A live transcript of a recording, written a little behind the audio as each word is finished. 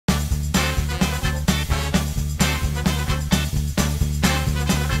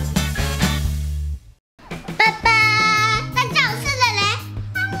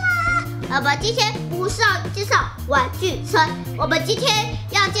们今天不是要介绍玩具车，我们今天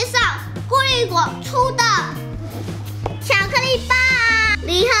要介绍固力果出的巧克力棒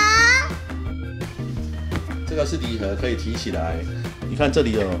礼盒。这个是礼盒，可以提起来。你看这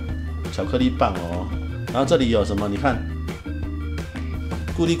里有巧克力棒哦，然后这里有什么？你看，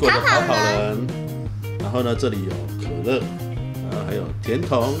固力果的跑跑人，然后呢，这里有可乐，然后还有甜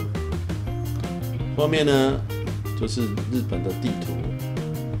筒。后面呢，就是日本的地图，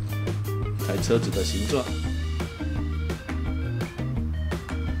一台车子的形状。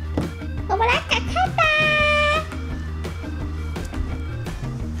我们来打开吧。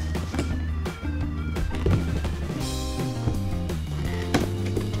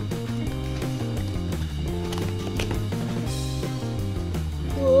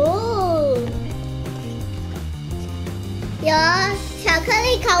哦，有巧克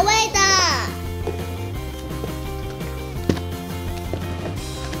力口味的。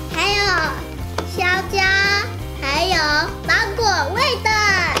香蕉，还有芒果味的，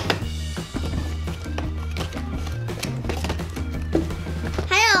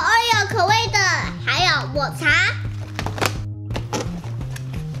还有 OREO 口味的，还有抹茶，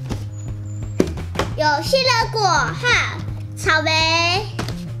有杏仁果和草莓。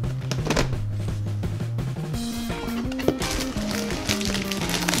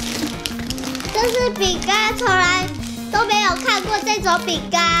这是饼干，从来都没有看过这种饼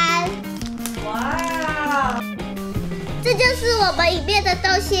干。哇！这就是我们里面的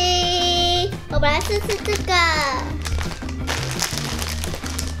东西，我们来试试这个。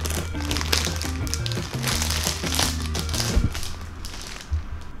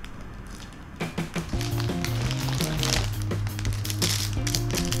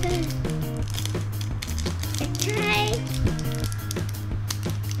打开，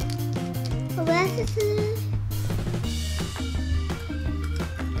我们来试试。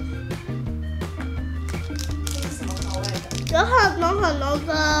有很浓很浓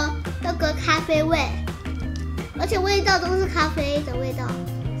的那个咖啡味，而且味道都是咖啡的味道，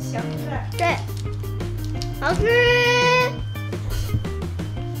香菜。对，好吃。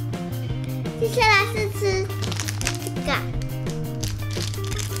接下来是吃这个，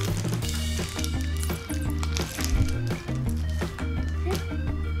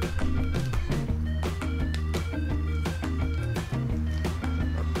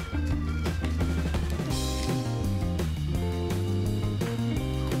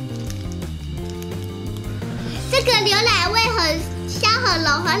这个牛奶味很香、很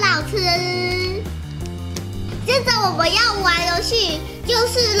浓、很好吃。接着我们要玩游戏，就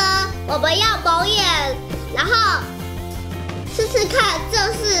是呢，我们要蒙眼，然后试试看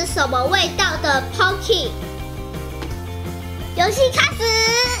这是什么味道的 Pocky。游戏开始。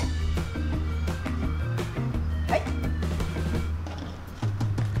哎，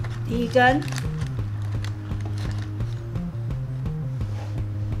第一根，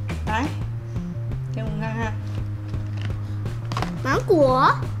来，给我们看看。芒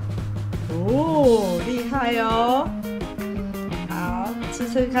果，哦，厉害哦！好，吃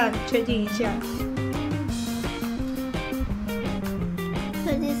吃看，确定一下。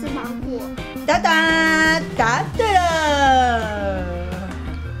确定是芒果。答对了。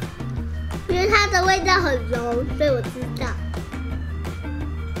因为它的味道很浓，所以我知道。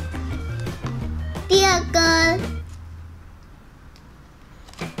第二根。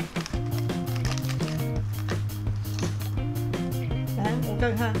来，我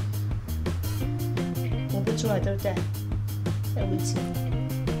看看，摸不出来，对不对？再闻一次，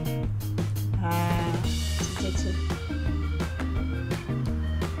啊，直接吃。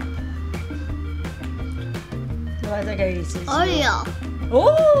另外再可以试试。OREO。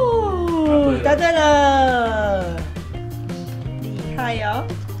哦，答对了，厉害哟！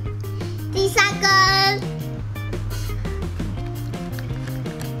第三根。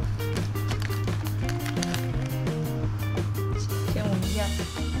先闻一下，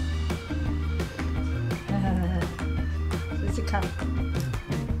试试看，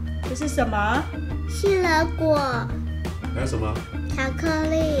这是什么？杏仁果。还有什么？巧克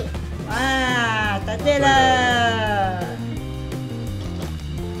力。哇，答对了！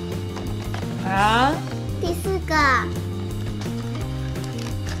好，第四个。看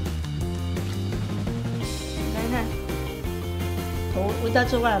看，头闻得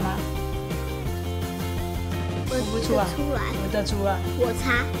出来吗？闻不出来，闻得出来。抹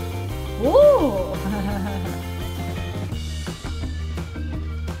茶。哦，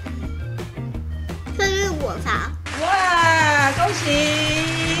这是抹茶。哇，恭喜！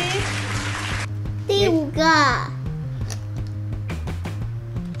第五个。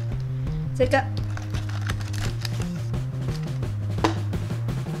这个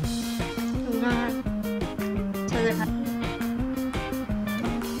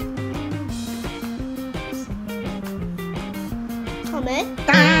草莓。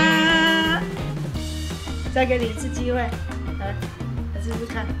哒！再给你一次机会，来试试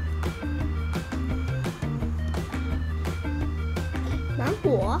看。芒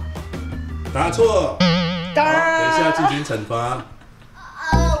果。答错。哒！等一下进行惩罚。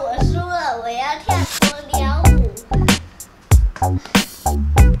我输了，我要跳鸵鸟舞。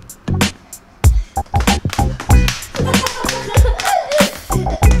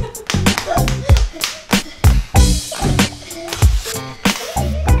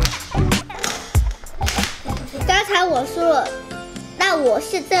刚才我输了，那我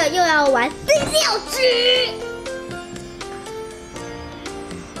现在又要玩第6局。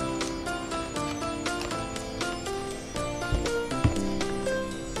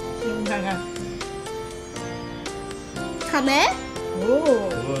看看，草莓。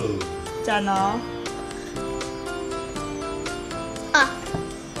赞哦！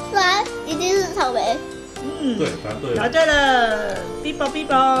对，一定是草莓。对，答对了。答对了，哔嘣哔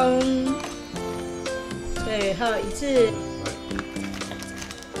嘣。最后一次，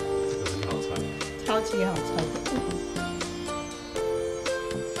这个很好猜。超级好猜。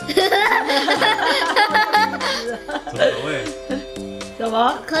什么口味？什么？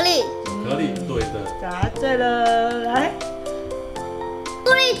巧克力。巧克力，对的。答对了，来。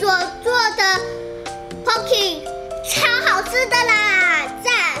布利佐做的 Pocky 超好吃的啦，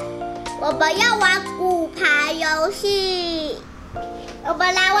赞！我们要玩骨牌游戏，我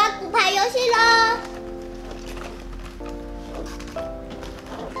们来玩骨牌游戏喽！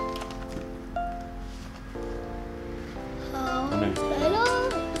好，来喽，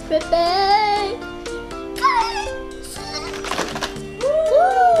预备，开始！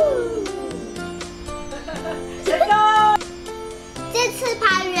成功！这次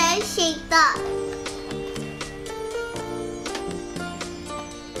盘圆形的。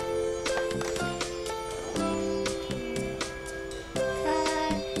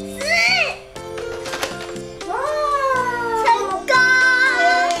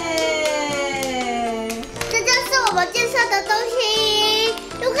介绍的东西，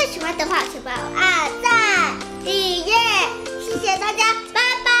如果喜欢的话，请帮我按赞、订阅，谢谢大家，拜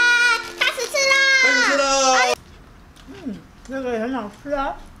拜，开始吃啦！开始吃了。这个也很好吃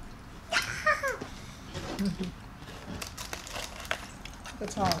啊。这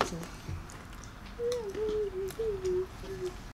个超好吃。